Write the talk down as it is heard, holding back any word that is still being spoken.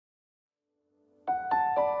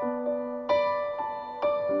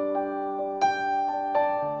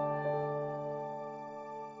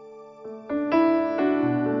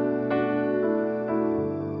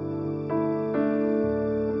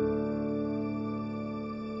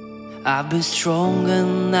I've been strong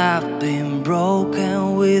and I've been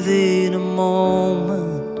broken within a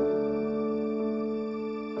moment.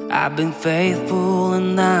 I've been faithful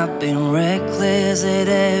and I've been reckless at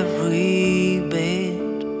every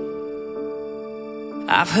bit.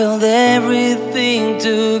 I've held everything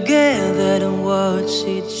together and watched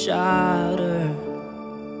it shatter.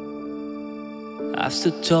 I've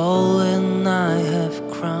stood tall and I have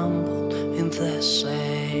crumbled in the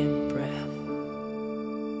same breath.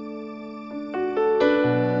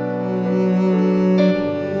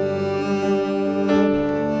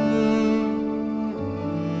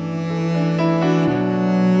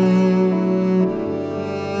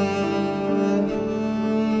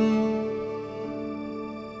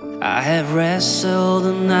 I have wrestled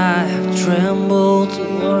and I have trembled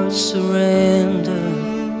towards surrender.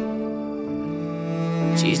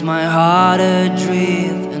 Chased my heart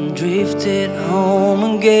adrift and drifted home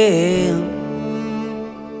again.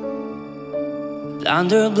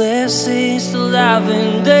 Under blessings to love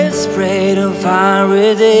and desperate to find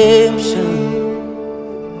redemption.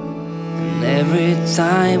 And every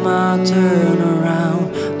time I turn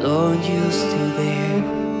around, Lord, you're still there.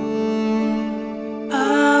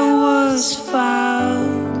 Was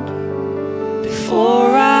found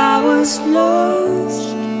before I was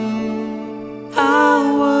lost.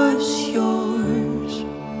 I was yours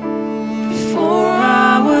before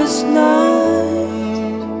I was not.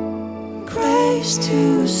 Grace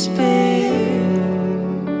to spare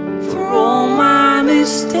for all my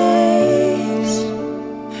mistakes,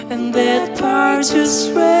 and that part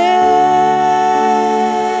just raised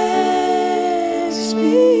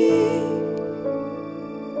me.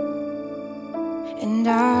 And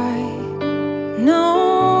I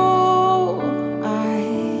know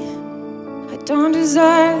I don't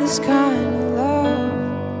deserve this kind of love.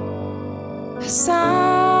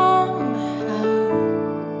 Somehow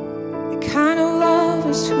the kind of love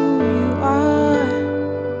is who you are.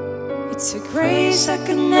 It's a grace I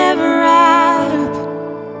could never add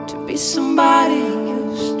up to be somebody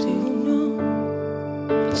you still know.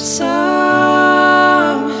 But somehow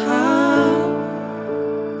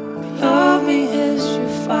you love me as you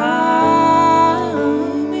find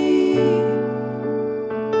me.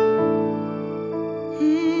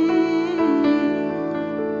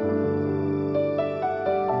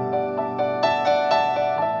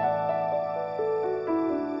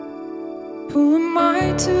 Who am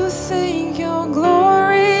I to think your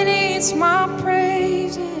glory needs my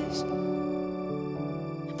praises?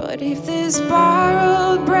 But if this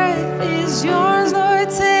borrowed breath is yours, Lord,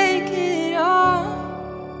 take it all.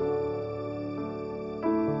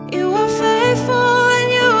 You are faithful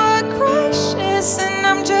and you are gracious, and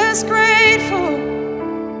I'm just grateful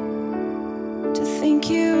to think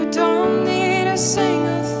you don't need a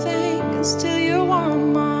single thing and still you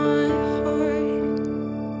want my heart.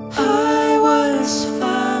 I was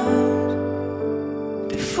found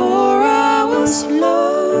before I was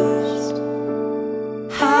lost.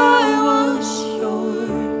 I was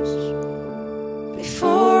yours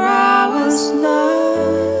before I was not.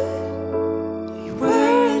 You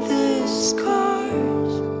wear the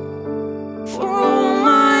scars for all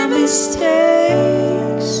my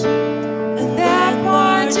mistakes, and that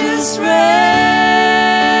part just raised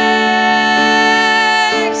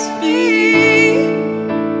me.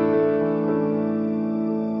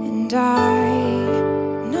 And I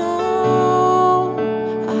know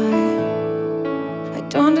I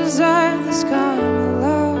don't deserve this kind of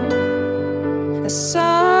love. And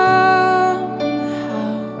somehow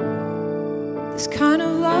this kind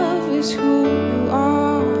of love is who you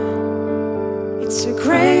are. It's a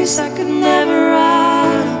grace I could never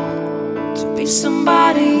add to be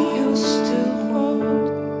somebody you still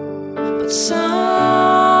want. But somehow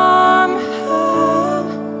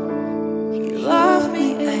you love me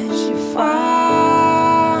as you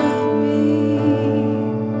find me.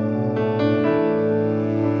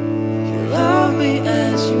 You love me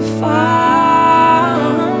as you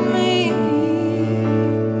find me.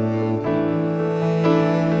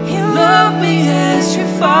 You love me as you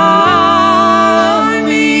find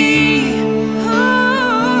me.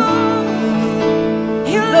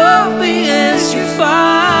 You love me as you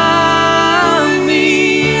find me.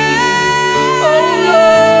 Oh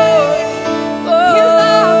Lord, you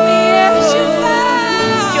love me as you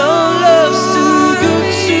find. Your love's too good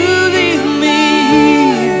to leave me.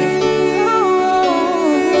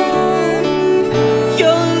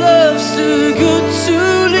 Your love's too good to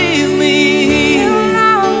leave me.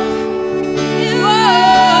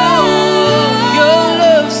 Your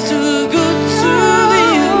love's too good to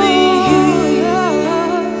leave me.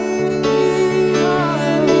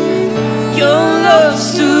 Your love's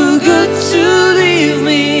too good. to leave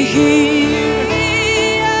me here.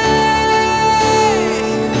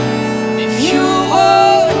 If you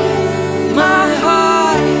hold my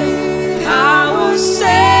heart, I will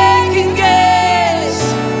second guess,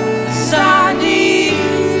 'cause I need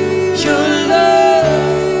your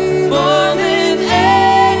love more than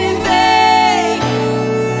anything.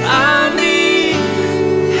 I need,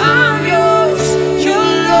 I'm yours, your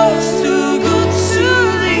love's too good to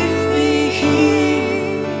leave me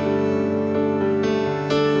here.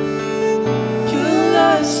 Your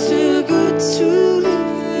love's too good to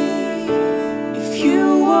leave me. If you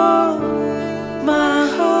want my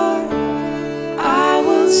heart, I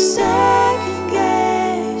will second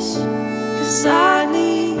guess, 'cause I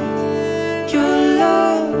need your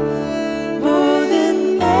love more than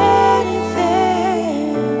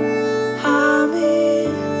anything. I'm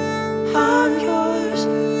in, I'm yours,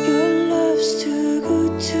 your love's too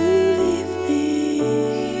good to leave me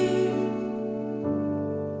here.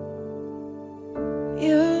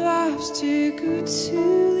 Your love's too good to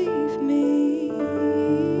leave me.